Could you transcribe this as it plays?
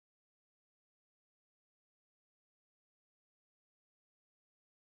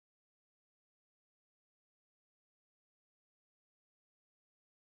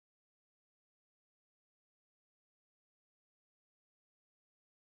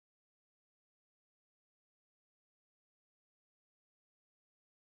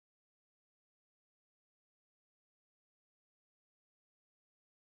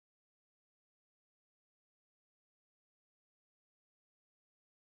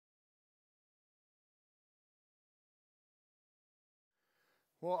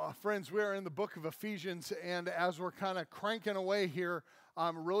Well, friends, we are in the book of Ephesians, and as we're kind of cranking away here,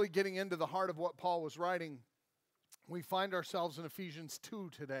 really getting into the heart of what Paul was writing, we find ourselves in Ephesians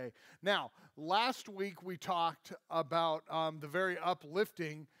 2 today. Now, last week we talked about the very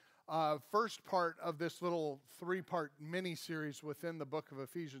uplifting first part of this little three-part mini-series within the book of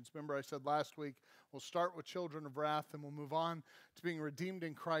Ephesians. Remember, I said last week we'll start with children of wrath, and we'll move on to being redeemed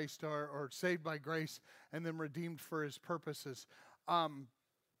in Christ or saved by grace, and then redeemed for his purposes.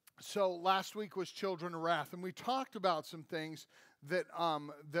 So last week was children of wrath, and we talked about some things that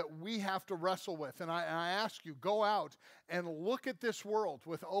we have to wrestle with. And I ask you, go out and look at this world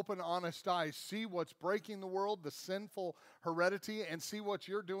with open, honest eyes. See what's breaking the world, the sinful heredity, and see what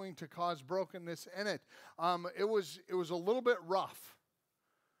you're doing to cause brokenness in it. It was a little bit rough.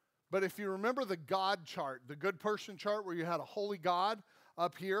 But if you remember the God chart, the good person chart, where you had a holy God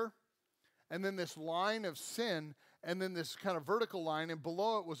up here, and then this line of sin, and then this kind of vertical line, and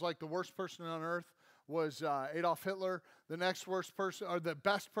below it was like the worst person on earth was Adolf Hitler. The next worst person, or the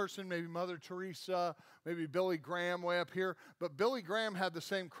best person, maybe Mother Teresa, maybe Billy Graham way up here. But Billy Graham had the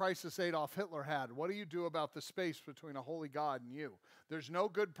same crisis Adolf Hitler had. What do you do about the space between a holy God and you? There's no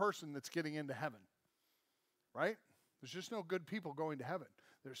good person that's getting into heaven, right? There's just no good people going to heaven.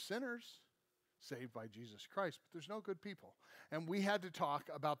 There's sinners saved by Jesus Christ, but there's no good people. And we had to talk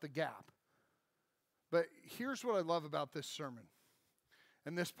about the gap. But here's what I love about this sermon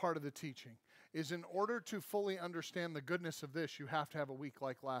and this part of the teaching is in order to fully understand the goodness of this, you have to have a week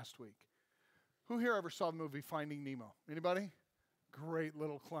like last week. Who here ever saw the movie Finding Nemo? Anybody? Great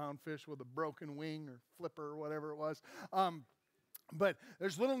little clownfish with a broken wing or flipper or whatever it was. But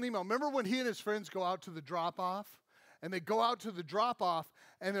there's little Nemo. Remember when he and his friends go out to the drop-off? And they go out to the drop-off,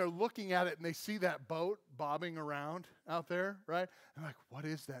 and they're looking at it, and they see that boat bobbing around out there, right? And like, what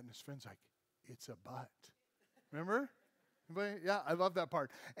is that? And his friend's like, it's a butt. Remember? Anybody? Yeah, I love that part.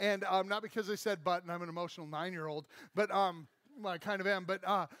 And not because I said butt and I'm an emotional 9-year-old, but well, I kind of am.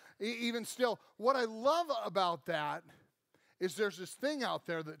 But even still, what I love about that is there's this thing out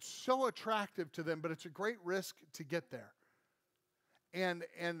there that's so attractive to them, but it's a great risk to get there. And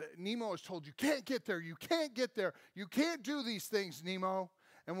Nemo is told, you can't get there, you can't get there, you can't do these things, Nemo.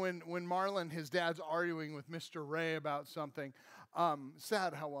 And when Marlin, his dad's arguing with Mr. Ray about something,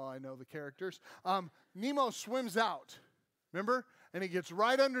 sad how well I know the characters, Nemo swims out, remember? And he gets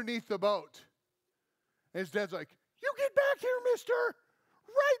right underneath the boat. And his dad's like, you get back here, mister,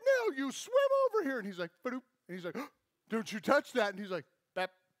 right now, you swim over here. And he's like, ba-doop. And he's like, oh, don't you touch that. And he's like,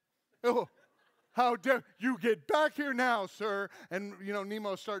 bap. Oh, how dare you get back here now, sir. And,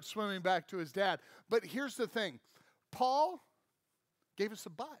 Nemo starts swimming back to his dad. But here's the thing. Paul gave us a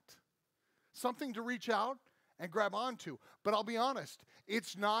butt, something to reach out and grab onto. But I'll be honest,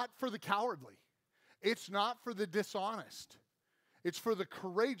 it's not for the cowardly. It's not for the dishonest. It's for the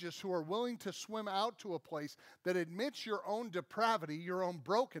courageous who are willing to swim out to a place that admits your own depravity, your own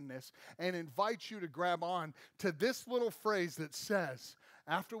brokenness, and invites you to grab on to this little phrase that says,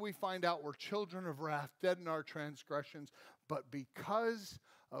 after we find out we're children of wrath, dead in our transgressions, but because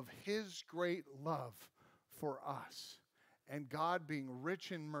of his great love for us, and God being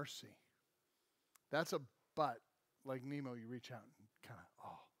rich in mercy. That's a but, like Nemo, you reach out and kind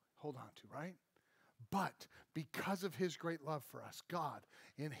of, hold on to, right? But because of his great love for us, God,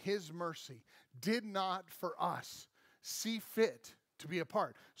 in his mercy, did not for us see fit to be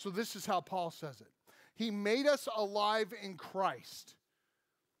apart. So this is how Paul says it. He made us alive in Christ,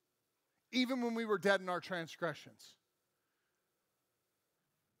 even when we were dead in our transgressions.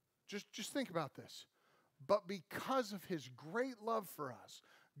 Just think about this. But because of his great love for us,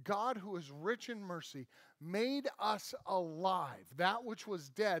 God, who is rich in mercy, made us alive. That which was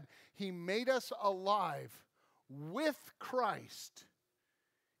dead, he made us alive with Christ,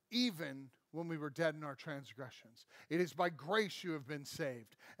 even when we were dead in our transgressions. It is by grace you have been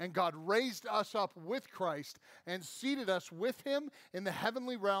saved. And God raised us up with Christ and seated us with him in the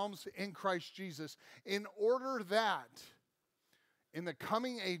heavenly realms in Christ Jesus, in order that in the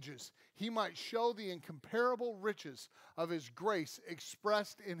coming ages, he might show the incomparable riches of his grace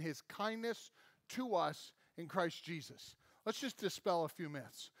expressed in his kindness to us in Christ Jesus. Let's just dispel a few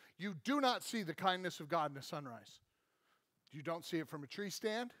myths. You do not see the kindness of God in a sunrise. You don't see it from a tree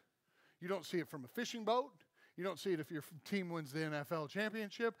stand. You don't see it from a fishing boat. You don't see it if your team wins the NFL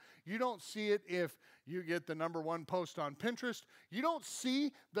championship. You don't see it if you get the #1 post on Pinterest. You don't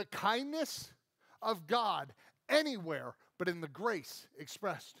see the kindness of God anywhere but in the grace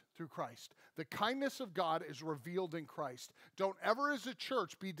expressed through Christ. The kindness of God is revealed in Christ. Don't ever as a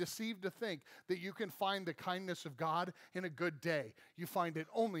church be deceived to think that you can find the kindness of God in a good day. You find it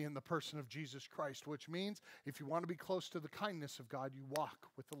only in the person of Jesus Christ, which means if you want to be close to the kindness of God, you walk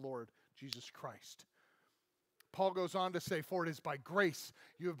with the Lord Jesus Christ. Paul goes on to say, for it is by grace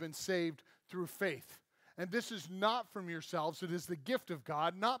you have been saved through faith. And this is not from yourselves, it is the gift of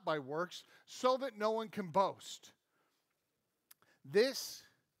God, not by works, so that no one can boast. This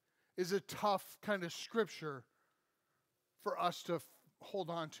is a tough kind of scripture for us to hold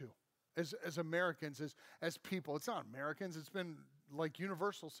on to as Americans, as people. It's not Americans, it's been like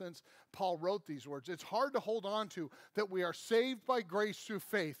universal since Paul wrote these words. It's hard to hold on to that we are saved by grace through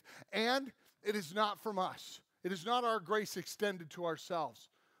faith, and it is not from us. It is not our grace extended to ourselves,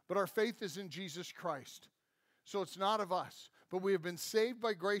 but our faith is in Jesus Christ. So it's not of us, but we have been saved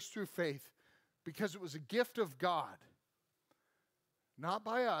by grace through faith because it was a gift of God. Not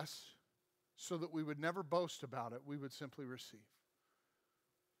by us, so that we would never boast about it, we would simply receive.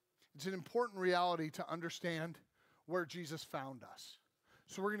 It's an important reality to understand where Jesus found us.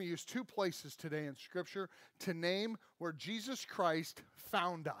 So we're going to use two places today in Scripture to name where Jesus Christ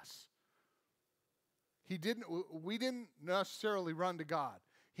found us. We didn't necessarily run to God.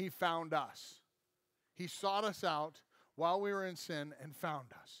 He found us. He sought us out while we were in sin and found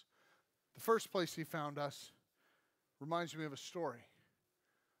us. The first place he found us reminds me of a story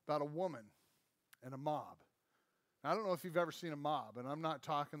about a woman and a mob. Now, I don't know if you've ever seen a mob, and I'm not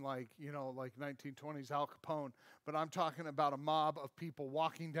talking like 1920s Al Capone, but I'm talking about a mob of people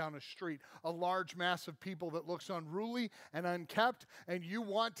walking down a street, a large mass of people that looks unruly and unkept, and you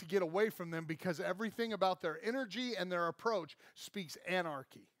want to get away from them because everything about their energy and their approach speaks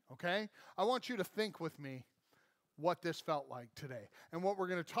anarchy, okay? I want you to think with me what this felt like today. And what we're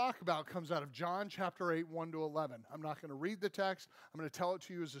going to talk about comes out of John chapter 8, 1 to 11. I'm not going to read the text. I'm going to tell it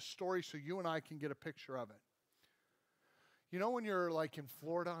to you as a story so you and I can get a picture of it. You know when you're like in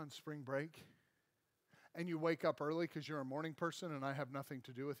Florida on spring break and you wake up early because you're a morning person and I have nothing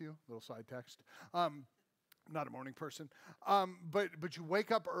to do with you? Little side text. Not a morning person. But you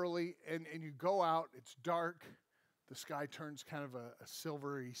wake up early and you go out. It's dark. The sky turns kind of a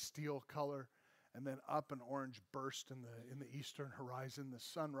silvery steel color. And then up an orange burst in the eastern horizon. The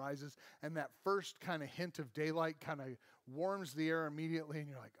sun rises, and that first kind of hint of daylight kind of warms the air immediately, and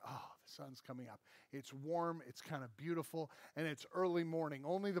you're like, oh, the sun's coming up. It's warm, it's kind of beautiful, and it's early morning.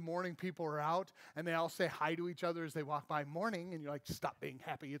 Only the morning people are out, and they all say hi to each other as they walk by. Morning, and you're like, stop being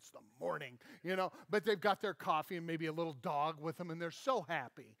happy, it's the morning, But they've got their coffee and maybe a little dog with them, and they're so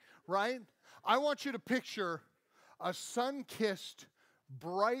happy, right? I want you to picture a sun-kissed,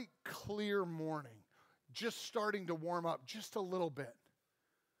 bright, clear morning, just starting to warm up just a little bit.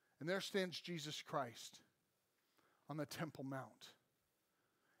 And there stands Jesus Christ on the Temple Mount.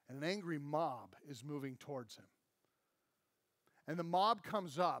 And an angry mob is moving towards him. And the mob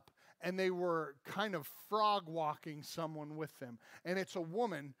comes up, and they were kind of frog walking someone with them. And it's a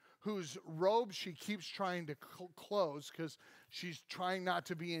woman whose robe she keeps trying to close because she's trying not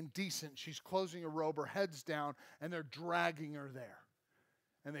to be indecent. She's closing her robe, her head's down, and they're dragging her there.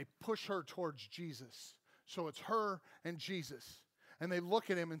 And they push her towards Jesus. So it's her and Jesus. And they look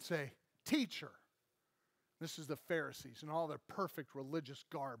at him and say, teacher. This is the Pharisees in all their perfect religious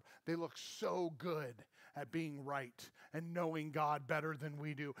garb. They look so good at being right and knowing God better than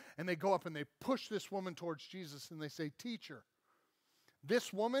we do. And they go up and they push this woman towards Jesus and they say, teacher,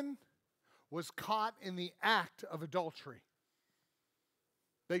 this woman was caught in the act of adultery.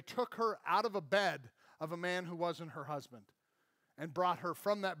 They took her out of a bed of a man who wasn't her husband and brought her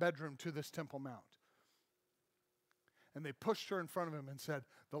from that bedroom to this Temple Mount. And they pushed her in front of him and said,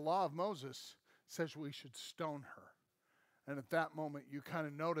 the law of Moses says we should stone her. And at that moment, you kind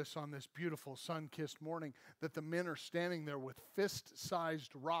of notice on this beautiful sun-kissed morning that the men are standing there with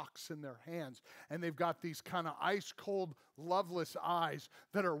fist-sized rocks in their hands. And they've got these kind of ice-cold, loveless eyes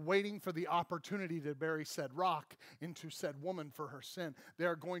that are waiting for the opportunity to bury said rock into said woman for her sin. They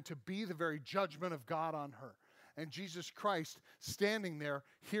are going to be the very judgment of God on her. And Jesus Christ, standing there,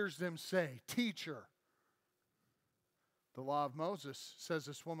 hears them say, teacher, the law of Moses says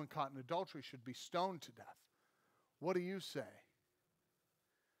this woman caught in adultery should be stoned to death. What do you say?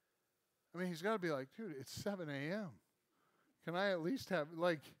 I mean, he's got to be like, dude, it's 7 a.m. Can I at least have,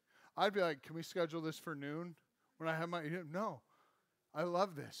 I'd be like, can we schedule this for noon when I have my, no. I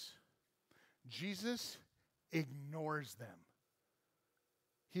love this. Jesus ignores them.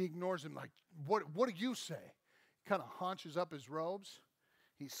 He ignores them like, what do you say? Kind of haunches up his robes.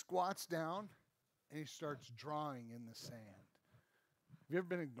 He squats down, and he starts drawing in the sand. Have you ever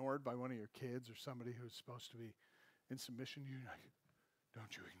been ignored by one of your kids or somebody who's supposed to be in submission, you're like,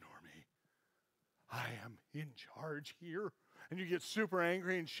 don't you ignore me. I am in charge here. And you get super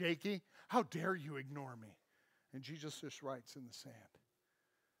angry and shaky. How dare you ignore me? And Jesus just writes in the sand.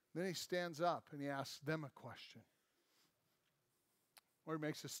 Then he stands up and he asks them a question. Or he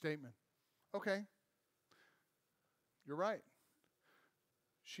makes a statement. Okay, you're right.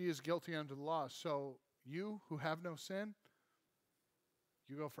 She is guilty under the law. So you who have no sin,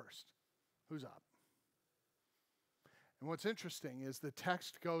 you go first. Who's up? And what's interesting is the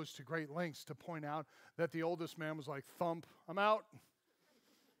text goes to great lengths to point out that the oldest man was like, thump, I'm out.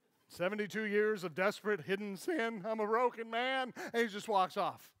 72 years of desperate hidden sin. I'm a broken man. And he just walks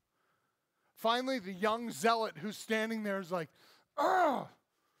off. Finally, the young zealot who's standing there is like, ugh,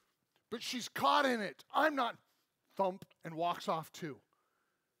 but she's caught in it. I'm not. Thump, and walks off too.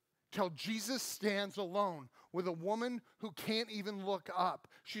 Till Jesus stands alone with a woman who can't even look up.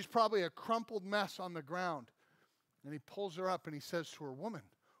 She's probably a crumpled mess on the ground. And he pulls her up and he says to her, woman,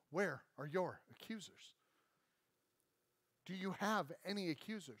 where are your accusers? Do you have any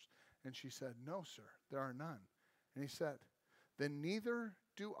accusers? And she said, no, sir, there are none. And he said, then neither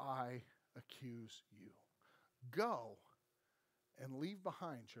do I accuse you. Go and leave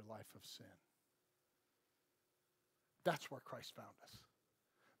behind your life of sin. That's where Christ found us.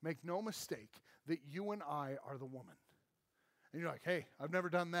 Make no mistake that you and I are the woman. And you're like, hey, I've never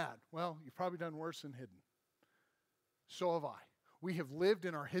done that. Well, you've probably done worse than hidden. So have I. We have lived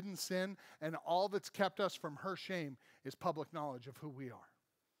in our hidden sin, and all that's kept us from her shame is public knowledge of who we are.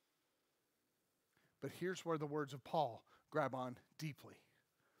 But here's where the words of Paul grab on deeply.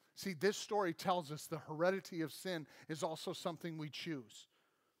 See, this story tells us the heredity of sin is also something we choose.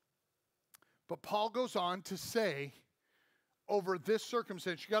 But Paul goes on to say, over this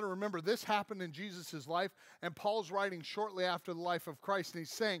circumstance, you got to remember, this happened in Jesus' life, and Paul's writing shortly after the life of Christ, and he's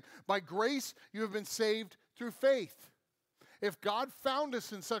saying, by grace you have been saved through faith. If God found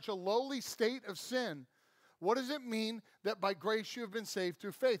us in such a lowly state of sin, what does it mean that by grace you have been saved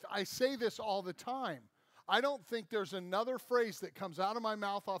through faith? I say this all the time. I don't think there's another phrase that comes out of my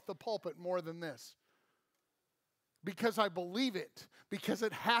mouth off the pulpit more than this. Because I believe it. Because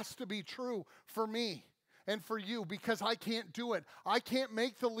it has to be true for me and for you. Because I can't do it. I can't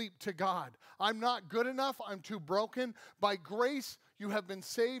make the leap to God. I'm not good enough. I'm too broken. By grace you have been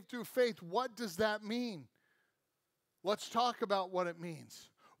saved through faith. What does that mean? Let's talk about what it means.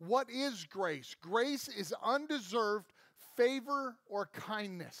 What is grace? Grace is undeserved favor or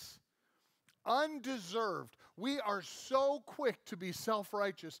kindness. Undeserved. We are so quick to be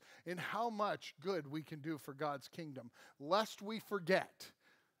self-righteous in how much good we can do for God's kingdom, lest we forget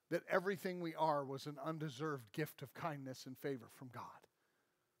that everything we are was an undeserved gift of kindness and favor from God.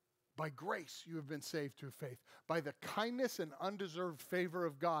 By grace, you have been saved through faith. By the kindness and undeserved favor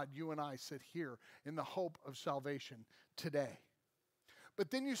of God, you and I sit here in the hope of salvation today. But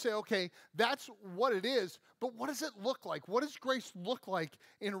then you say, okay, that's what it is, but what does it look like? What does grace look like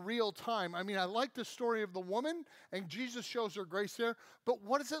in real time? I mean, I like the story of the woman, and Jesus shows her grace there, but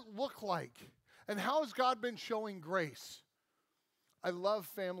what does it look like? And how has God been showing grace? I love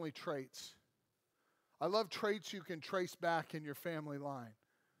family traits. I love traits you can trace back in your family line.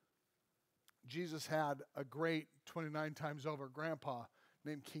 Jesus had a great 29 times over grandpa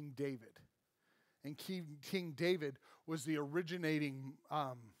named King David. And King David was the originating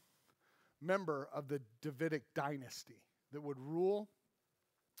member of the Davidic dynasty that would rule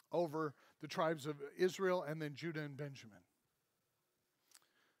over the tribes of Israel and then Judah and Benjamin.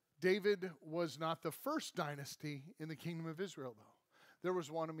 David was not the first dynasty in the kingdom of Israel, though. There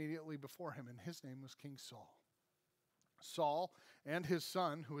was one immediately before him, and his name was King Saul. Saul and his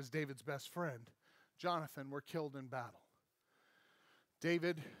son, who was David's best friend, Jonathan, were killed in battle.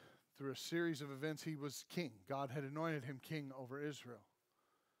 David, through a series of events, he was king. God had anointed him king over Israel.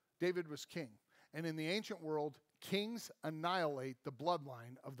 David was king. And in the ancient world, kings annihilate the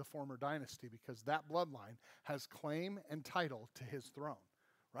bloodline of the former dynasty because that bloodline has claim and title to his throne,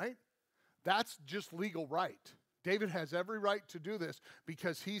 right? That's just legal right. David has every right to do this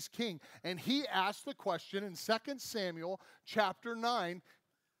because he's king. And he asked the question in 2 Samuel chapter 9.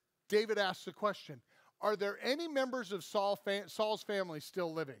 David asked the question, are there any members of Saul's family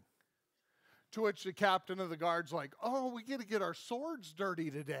still living? To which the captain of the guard's like, oh, we get to get our swords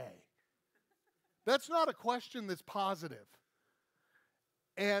dirty today. That's not a question that's positive.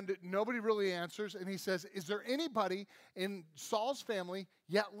 And nobody really answers. And he says, is there anybody in Saul's family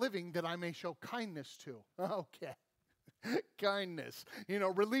yet living that I may show kindness to? Okay. Kindness.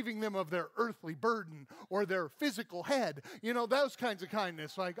 Relieving them of their earthly burden or their physical head. Those kinds of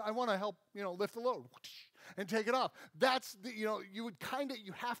kindness. Like, I want to help, lift the load and take it off. That's, you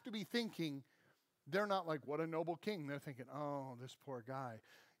have to be thinking, They're not like, what a noble king. They're thinking, oh, this poor guy.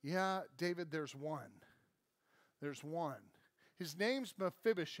 Yeah, David, there's one. There's one. His name's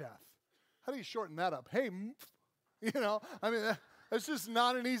Mephibosheth. How do you shorten that up? Hey, that's just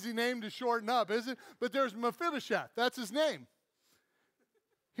not an easy name to shorten up, is it? But there's Mephibosheth. That's his name.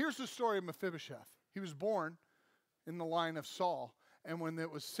 Here's the story of Mephibosheth. He was born in the line of Saul. And when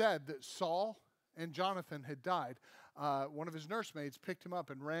it was said that Saul and Jonathan had died, one of his nursemaids picked him up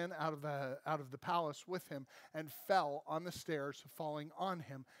and ran out of the palace with him and fell on the stairs, falling on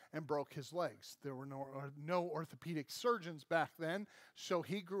him and broke his legs. There were no orthopedic surgeons back then, so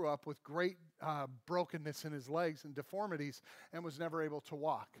he grew up with great brokenness in his legs and deformities and was never able to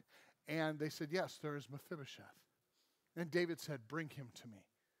walk. And they said, yes, there is Mephibosheth. And David said, bring him to me.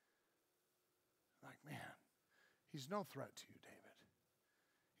 Like, man, he's no threat to you, David.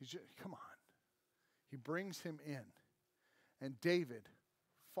 He's just, come on. He brings him in. And David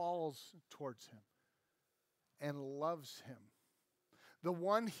falls towards him and loves him. The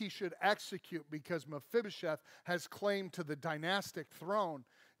one he should execute because Mephibosheth has claim to the dynastic throne,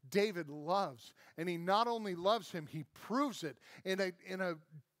 David loves. And he not only loves him, he proves it in a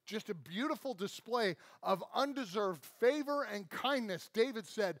just a beautiful display of undeserved favor and kindness. David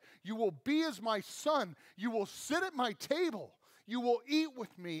said, you will be as my son. You will sit at my table. You will eat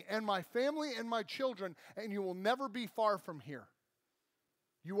with me and my family and my children, and you will never be far from here.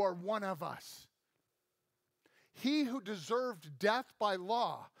 You are one of us. He who deserved death by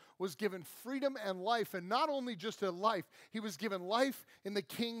law was given freedom and life, and not only just a life, he was given life in the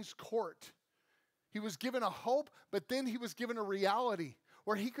king's court. He was given a hope, but then he was given a reality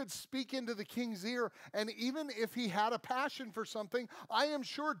where he could speak into the king's ear, and even if he had a passion for something, I am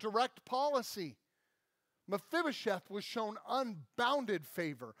sure direct policy. Mephibosheth was shown unbounded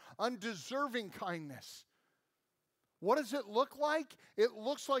favor, undeserving kindness. What does it look like? It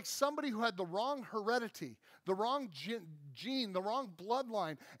looks like somebody who had the wrong heredity, the wrong gene, the wrong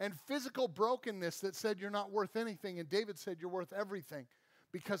bloodline, and physical brokenness that said you're not worth anything. And David said, you're worth everything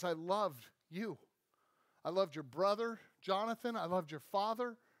because I loved you. I loved your brother, Jonathan. I loved your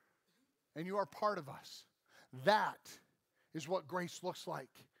father. And you are part of us. That is what grace looks like.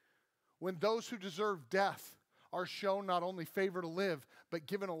 When those who deserve death are shown not only favor to live, but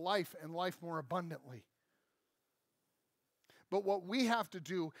given a life and life more abundantly. But what we have to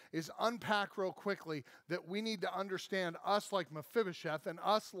do is unpack real quickly that we need to understand us like Mephibosheth and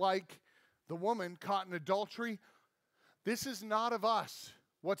us like the woman caught in adultery. This is not of us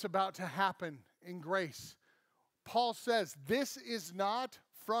what's about to happen in grace. Paul says, this is not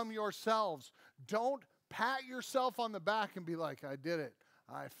from yourselves. Don't pat yourself on the back and be like, I did it.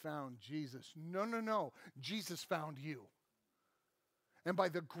 I found Jesus. No, no, no. Jesus found you. And by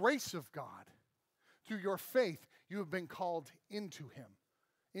the grace of God, through your faith, you have been called into him,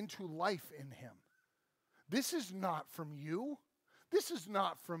 into life in him. This is not from you. This is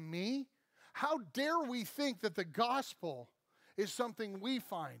not from me. How dare we think that the gospel is something we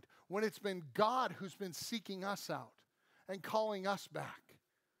find when it's been God who's been seeking us out and calling us back?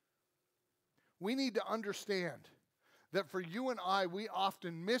 We need to understand that for you and I, we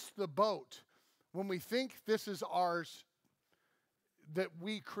often miss the boat when we think this is ours, that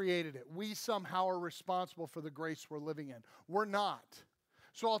we created it. We somehow are responsible for the grace we're living in. We're not.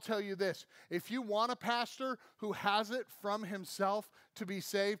 So I'll tell you this. If you want a pastor who has it from himself to be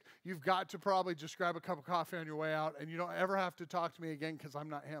saved, you've got to probably just grab a cup of coffee on your way out, and you don't ever have to talk to me again because I'm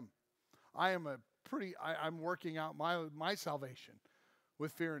not him. I'm working out my salvation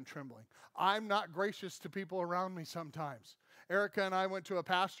with fear and trembling. I'm not gracious to people around me sometimes. Erica and I went to a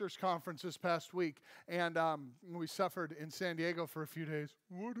pastor's conference this past week, and we suffered in San Diego for a few days.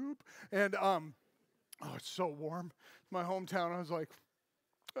 What up? And, it's so warm. My hometown, I was like,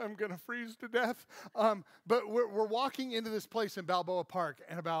 I'm going to freeze to death. But we're walking into this place in Balboa Park,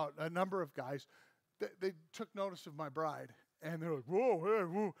 and about a number of guys, they took notice of my bride, and they're like, whoa, hey,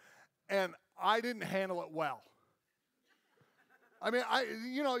 whoa. And I didn't handle it well. I mean,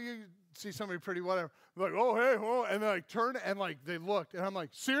 you see somebody pretty, whatever, like, oh, hey, oh, and they like turn and like they looked, and I'm like,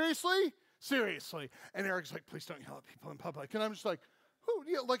 seriously? Seriously? And Eric's like, please don't yell at people in public. And I'm just like, who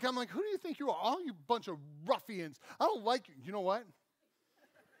do you think you are? All you bunch of ruffians. I don't like you. You know what?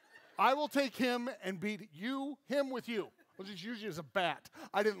 I will take him and beat him with you. I'll just use you as a bat.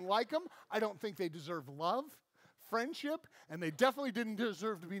 I didn't like them. I don't think they deserve love, friendship, and they definitely didn't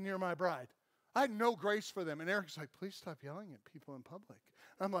deserve to be near my bride. I had no grace for them. And Eric's like, please stop yelling at people in public.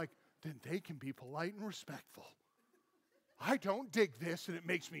 I'm like, then they can be polite and respectful. I don't dig this, and it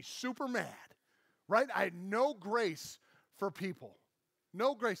makes me super mad, right? I had no grace for people.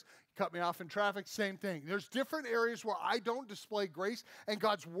 No grace. Cut me off in traffic, same thing. There's different areas where I don't display grace, and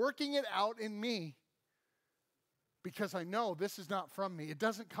God's working it out in me because I know this is not from me. It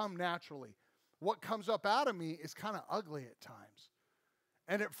doesn't come naturally. What comes up out of me is kind of ugly at times.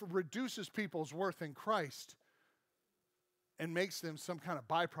 And it reduces people's worth in Christ and makes them some kind of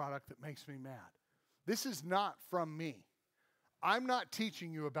byproduct that makes me mad. This is not from me. I'm not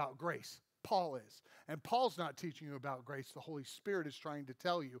teaching you about grace. Paul is. And Paul's not teaching you about grace. The Holy Spirit is trying to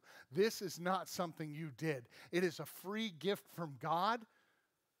tell you this is not something you did. It is a free gift from God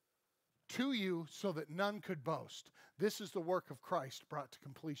to you so that none could boast. This is the work of Christ brought to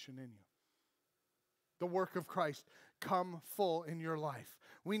completion in you. The work of Christ come full in your life.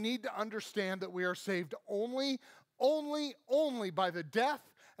 We need to understand that we are saved only by the death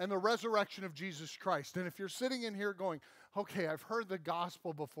and the resurrection of Jesus Christ. And if you're sitting in here going, okay, I've heard the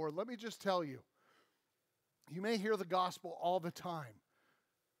gospel before, let me just tell you, you may hear the gospel all the time.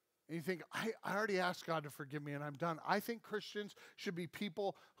 And you think, I already asked God to forgive me and I'm done. I think Christians should be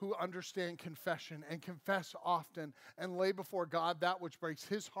people who understand confession and confess often and lay before God that which breaks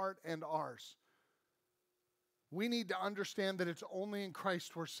his heart and ours. We need to understand that it's only in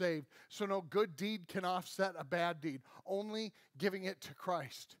Christ we're saved. So no good deed can offset a bad deed. Only giving it to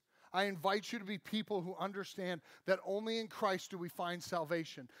Christ. I invite you to be people who understand that only in Christ do we find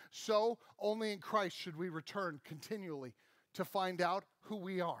salvation. So only in Christ should we return continually to find out who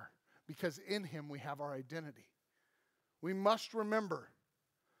we are, because in him we have our identity. We must remember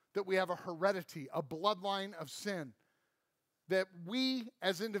that we have a heredity, a bloodline of sin, that we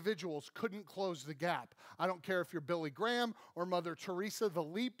as individuals couldn't close the gap. I don't care if you're Billy Graham or Mother Teresa, the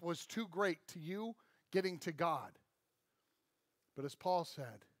leap was too great to you getting to God. But as Paul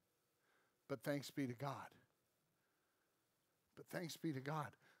said, but thanks be to God. But thanks be to God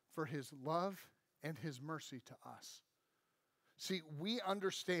for his love and his mercy to us. See, we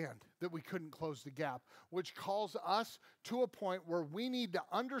understand that we couldn't close the gap, which calls us to a point where we need to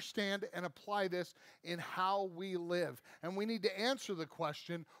understand and apply this in how we live. And we need to answer the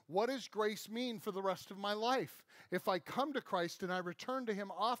question, what does grace mean for the rest of my life? If I come to Christ and I return to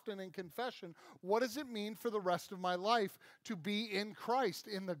him often in confession, what does it mean for the rest of my life to be in Christ,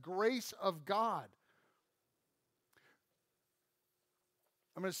 in the grace of God?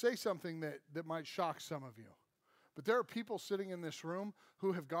 I'm going to say something that might shock some of you. But there are people sitting in this room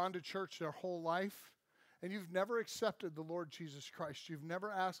who have gone to church their whole life, and you've never accepted the Lord Jesus Christ. You've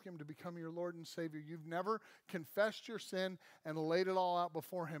never asked him to become your Lord and Savior. You've never confessed your sin and laid it all out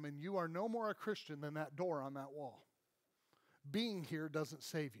before him, and you are no more a Christian than that door on that wall. Being here doesn't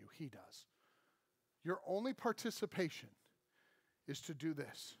save you. He does. Your only participation is to do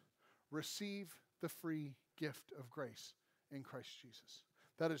this. Receive the free gift of grace in Christ Jesus.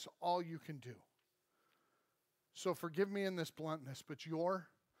 That is all you can do. So forgive me in this bluntness, but you're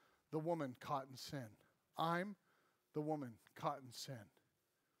the woman caught in sin. I'm the woman caught in sin.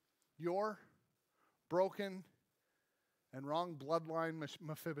 You're broken and wrong bloodline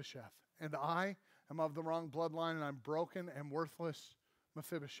Mephibosheth. And I am of the wrong bloodline, and I'm broken and worthless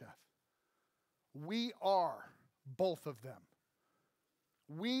Mephibosheth. We are both of them.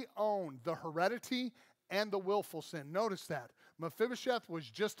 We own the heredity and the willful sin. Notice that. Mephibosheth was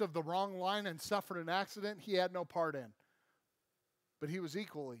just of the wrong line and suffered an accident he had no part in. But he was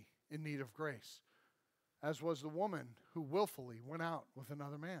equally in need of grace, as was the woman who willfully went out with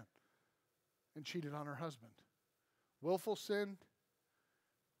another man and cheated on her husband. Willful sin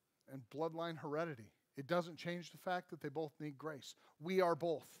and bloodline heredity. It doesn't change the fact that they both need grace. We are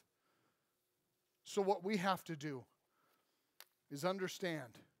both. So what we have to do is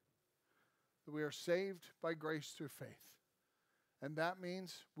understand that we are saved by grace through faith. And that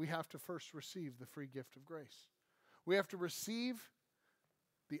means we have to first receive the free gift of grace. We have to receive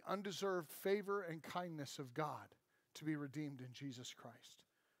the undeserved favor and kindness of God to be redeemed in Jesus Christ.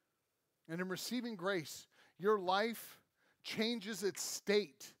 And in receiving grace, your life changes its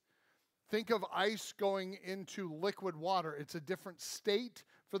state. Think of ice going into liquid water. It's a different state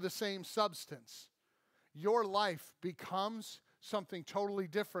for the same substance. Your life becomes something totally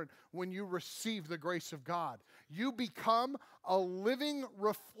different when you receive the grace of God. You become a living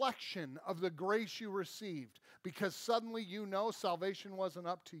reflection of the grace you received, because suddenly you know salvation wasn't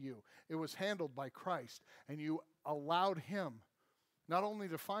up to you. It was handled by Christ, and you allowed him not only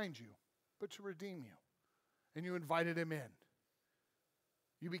to find you, but to redeem you. And you invited him in.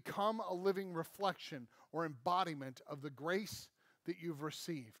 You become a living reflection or embodiment of the grace that you've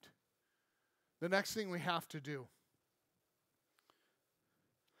received. The next thing we have to do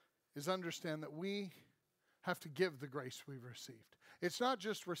is understand that we have to give the grace we've received. It's not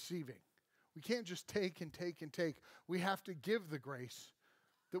just receiving. We can't just take and take and take. We have to give the grace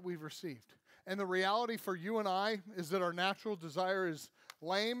that we've received. And the reality for you and I is that our natural desire is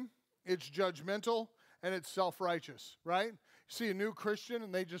lame, it's judgmental, and it's self-righteous, right? See a new Christian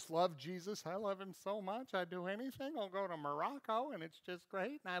and they just love Jesus. I love him so much. I'd do anything. I'll go to Morocco and it's just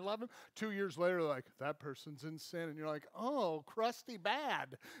great and I love him. 2 years later, like, that person's in sin. And you're like, oh, crusty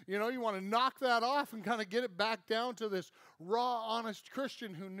bad. You know, you want to knock that off and kind of get it back down to this raw, honest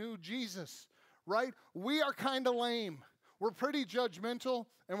Christian who knew Jesus, right? We are kind of lame. We're pretty judgmental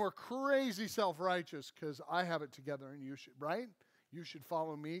and we're crazy self-righteous because I have it together and you should, right? You should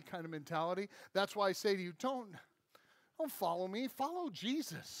follow me kind of mentality. That's why I say to you, don't follow me. Follow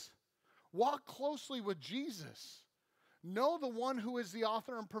Jesus. Walk closely with Jesus. Know the one who is the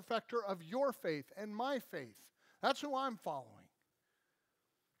author and perfecter of your faith and my faith. That's who I'm following.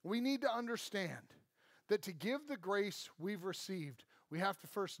 We need to understand that to give the grace we've received, we have to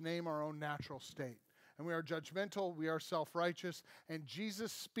first name our own natural state. And we are judgmental, we are self-righteous, and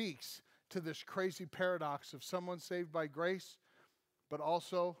Jesus speaks to this crazy paradox of someone saved by grace, but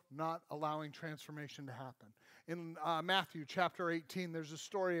also not allowing transformation to happen. In Matthew chapter 18, there's a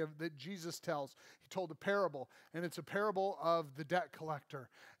story that Jesus tells. He told a parable, and it's a parable of the debt collector.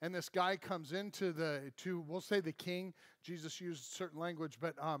 And this guy comes into we'll say the king. Jesus used certain language,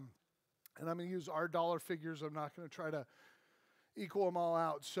 but and I'm going to use our dollar figures. I'm not going to try to equal them all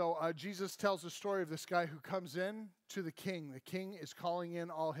out. So Jesus tells the story of this guy who comes in to the king. The king is calling in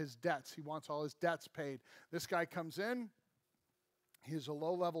all his debts. He wants all his debts paid. This guy comes in. He's a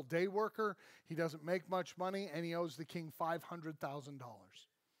low-level day worker. He doesn't make much money, and he owes the king $500,000. And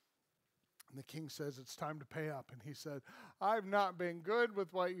the king says, it's time to pay up. And he said, I've not been good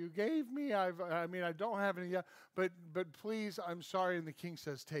with what you gave me. I don't have any yet, but please, I'm sorry. And the king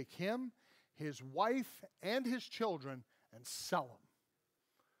says, take him, his wife, and his children, and sell them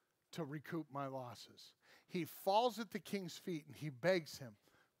to recoup my losses. He falls at the king's feet, and he begs him,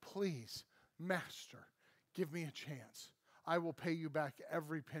 please, master, give me a chance. I will pay you back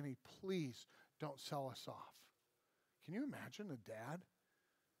every penny. Please don't sell us off. Can you imagine a dad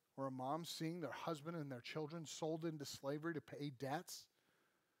or a mom seeing their husband and their children sold into slavery to pay debts?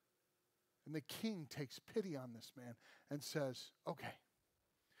 And the king takes pity on this man and says, okay,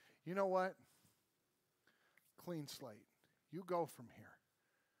 you know what? Clean slate. You go from here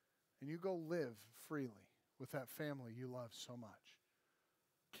and you go live freely with that family you love so much.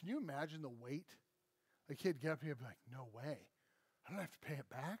 Can you imagine the weight? The kid get up here and be like, no way. I don't have to pay it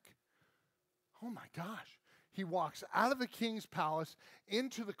back. Oh my gosh. He walks out of the king's palace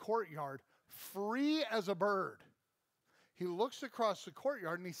into the courtyard, free as a bird. He looks across the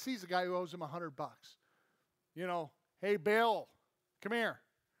courtyard and he sees a guy who owes him $100. You know, hey, Bill, come here.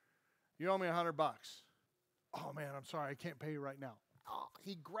 You owe me $100. Oh man, I'm sorry, I can't pay you right now. Oh,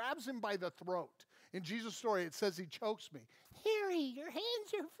 he grabs him by the throat. In Jesus' story, it says he chokes me. Harry, your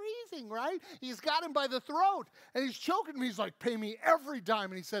hands are freezing, right? He's got him by the throat, and he's choking me. He's like, pay me every dime.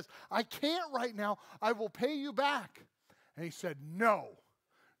 And he says, I can't right now. I will pay you back. And he said, no,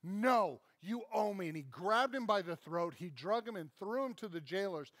 you owe me. And he grabbed him by the throat. He drug him and threw him to the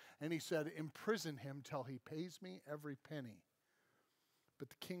jailers. And he said, imprison him till he pays me every penny. But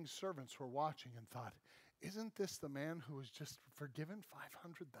the king's servants were watching and thought, isn't this the man who was just forgiven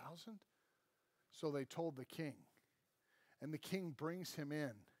 $500,000? So they told the king. And the king brings him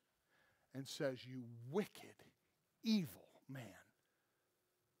in and says, you wicked, evil man.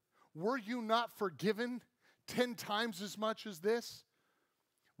 Were you not forgiven 10 times as much as this?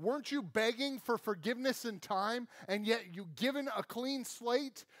 Weren't you begging for forgiveness and time, and yet you given a clean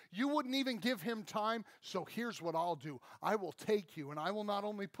slate? You wouldn't even give him time, so here's what I'll do. I will take you, and I will not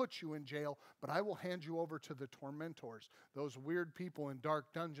only put you in jail, but I will hand you over to the tormentors, those weird people in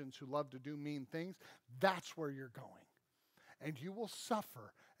dark dungeons who love to do mean things. That's where you're going. And you will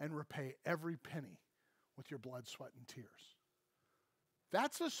suffer and repay every penny with your blood, sweat, and tears.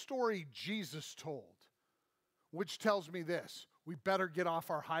 That's a story Jesus told, which tells me this. We better get off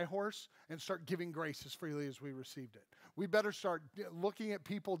our high horse and start giving grace as freely as we received it. We better start looking at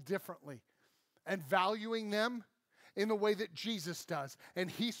people differently and valuing them in the way that Jesus does. And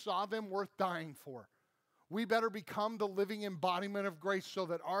he saw them worth dying for. We better become the living embodiment of grace so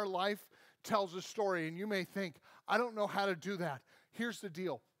that our life tells a story. And you may think, I don't know how to do that. Here's the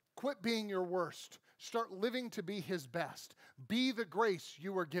deal. Quit being your worst. Start living to be his best. Be the grace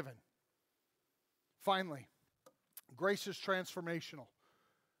you were given. Finally, grace is transformational.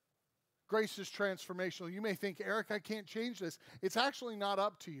 Grace is transformational. You may think, Eric, I can't change this. It's actually not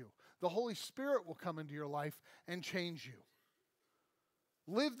up to you. The Holy Spirit will come into your life and change you.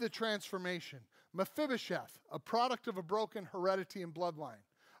 Live the transformation. Mephibosheth, a product of a broken heredity and bloodline.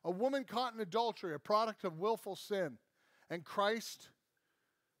 A woman caught in adultery, a product of willful sin. And Christ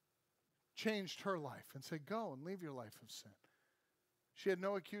changed her life and said, go and leave your life of sin. She had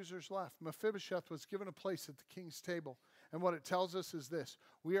no accusers left. Mephibosheth was given a place at the king's table. And what it tells us is this: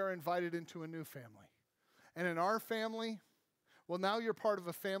 we are invited into a new family. And in our family, well, now you're part of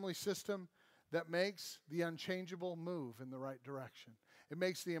a family system that makes the unchangeable move in the right direction. It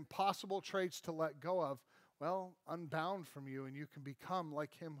makes the impossible traits to let go of, well, unbound from you, and you can become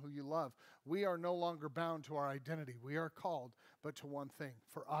like him who you love. We are no longer bound to our identity. We are called but to one thing: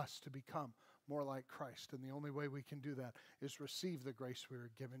 for us to become more like Christ. And the only way we can do that is receive the grace we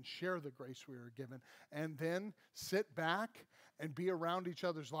are given, share the grace we are given, and then sit back and be around each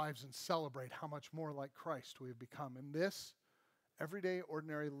other's lives and celebrate how much more like Christ we have become in this everyday,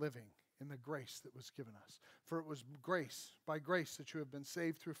 ordinary living in the grace that was given us. For it was by grace that you have been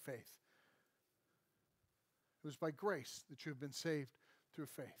saved through faith. It was by grace that you have been saved through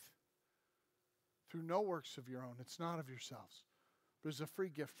faith. Through no works of your own. It's not of yourselves, but it's a free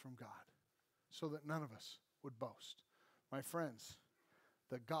gift from God, so that none of us would boast. My friends,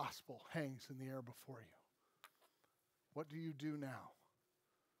 the gospel hangs in the air before you. What do you do now?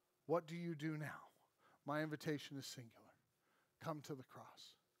 What do you do now? My invitation is singular. Come to the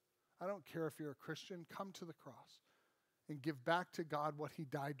cross. I don't care if you're a Christian. Come to the cross and give back to God what he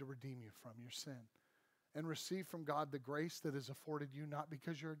died to redeem you from, your sin. And receive from God the grace that is afforded you, not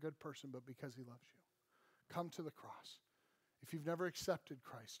because you're a good person, but because he loves you. Come to the cross. If you've never accepted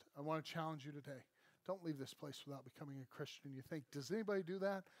Christ, I want to challenge you today. Don't leave this place without becoming a Christian. You think, does anybody do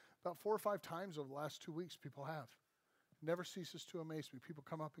that? About 4 or 5 times over the last 2 weeks, people have. It never ceases to amaze me. People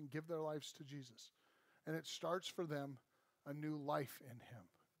come up and give their lives to Jesus. And it starts for them a new life in him.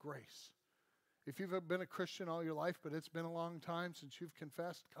 Grace. If you've been a Christian all your life, but it's been a long time since you've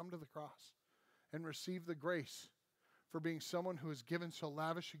confessed, come to the cross and receive the grace for being someone who has given so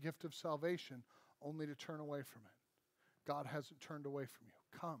lavish a gift of salvation only to turn away from it. God hasn't turned away from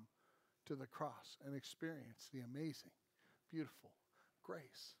you. Come to the cross and experience the amazing, beautiful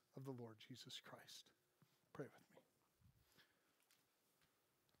grace of the Lord Jesus Christ. Pray with me.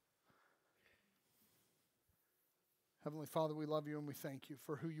 Heavenly Father, we love you and we thank you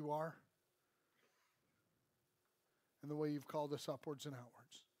for who you are and the way you've called us upwards and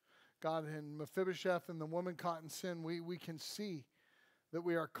outwards. God, in Mephibosheth and the woman caught in sin, we can see that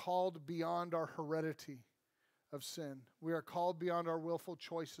we are called beyond our heredity of sin. We are called beyond our willful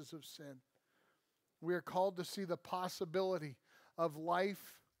choices of sin. We are called to see the possibility of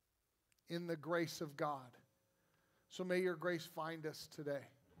life in the grace of God. So may your grace find us today.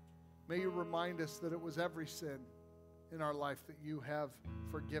 May you remind us that it was every sin in our life that you have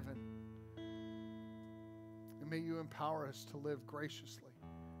forgiven. And may you empower us to live graciously,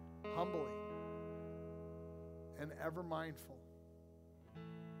 humbly, and ever mindful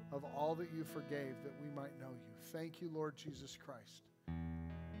of all that you forgave, that we might know you. Thank you, Lord Jesus Christ,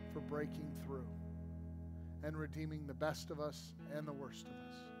 for breaking through and redeeming the best of us and the worst of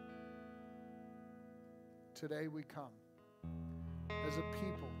us. Today we come as a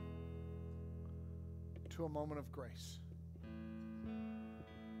people to a moment of grace.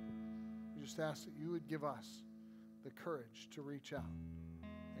 We just ask that you would give us the courage to reach out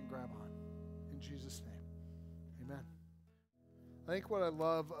and grab on. In Jesus' name, amen. I think what I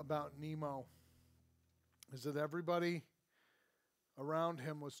love about Nemo is that everybody around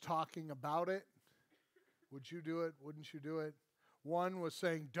him was talking about it. Would you do it? Wouldn't you do it? One was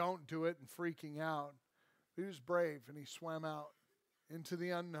saying, don't do it, and freaking out. He was brave, and he swam out into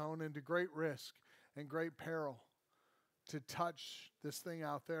the unknown, into great risk and great peril to touch this thing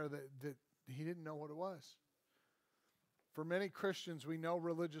out there that he didn't know what it was. For many Christians, we know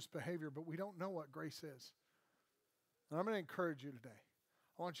religious behavior, but we don't know what grace is. And I'm going to encourage you today.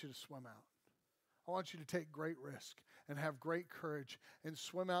 I want you to swim out. I want you to take great risk and have great courage and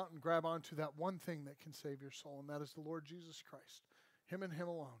swim out and grab onto that one thing that can save your soul, and that is the Lord Jesus Christ, him and him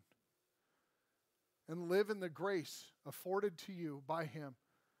alone. And live in the grace afforded to you by him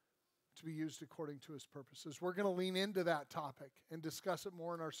to be used according to his purposes. We're going to lean into that topic and discuss it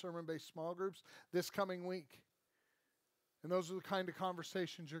more in our sermon-based small groups this coming week. And those are the kind of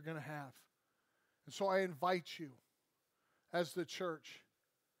conversations you're going to have. And so I invite you, as the church,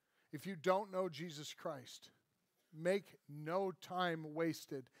 if you don't know Jesus Christ, make no time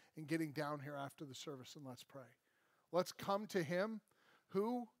wasted in getting down here after the service, and let's pray. Let's come to him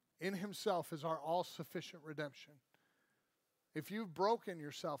who in himself is our all-sufficient redemption. If you've broken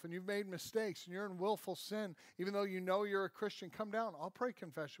yourself and you've made mistakes and you're in willful sin, even though you know you're a Christian, come down. I'll pray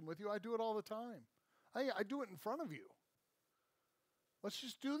confession with you. I do it all the time. I do it in front of you. Let's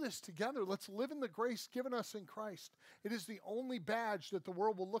just do this together. Let's live in the grace given us in Christ. It is the only badge that the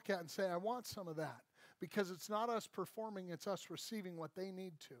world will look at and say, I want some of that. Because it's not us performing, it's us receiving what they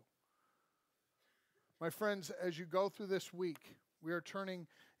need to. My friends, as you go through this week, We are turning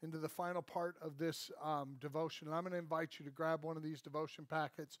into the final part of this devotion. And I'm going to invite you to grab one of these devotion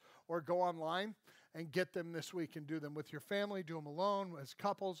packets or go online and get them this week and do them with your family, do them alone, as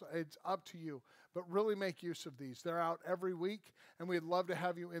couples. It's up to you. But really make use of these. They're out every week, and we'd love to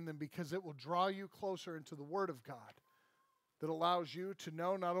have you in them because it will draw you closer into the Word of God that allows you to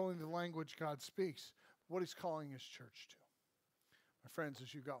know not only the language God speaks, but what He's calling His church to. My friends,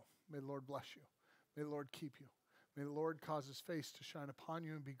 as you go, may the Lord bless you. May the Lord keep you. May the Lord cause His face to shine upon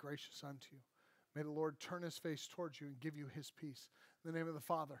you and be gracious unto you. May the Lord turn His face towards you and give you His peace. In the name of the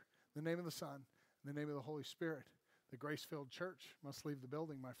Father, in the name of the Son, in the name of the Holy Spirit, the grace-filled church must leave the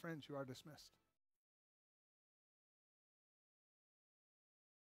building. My friends, you are dismissed.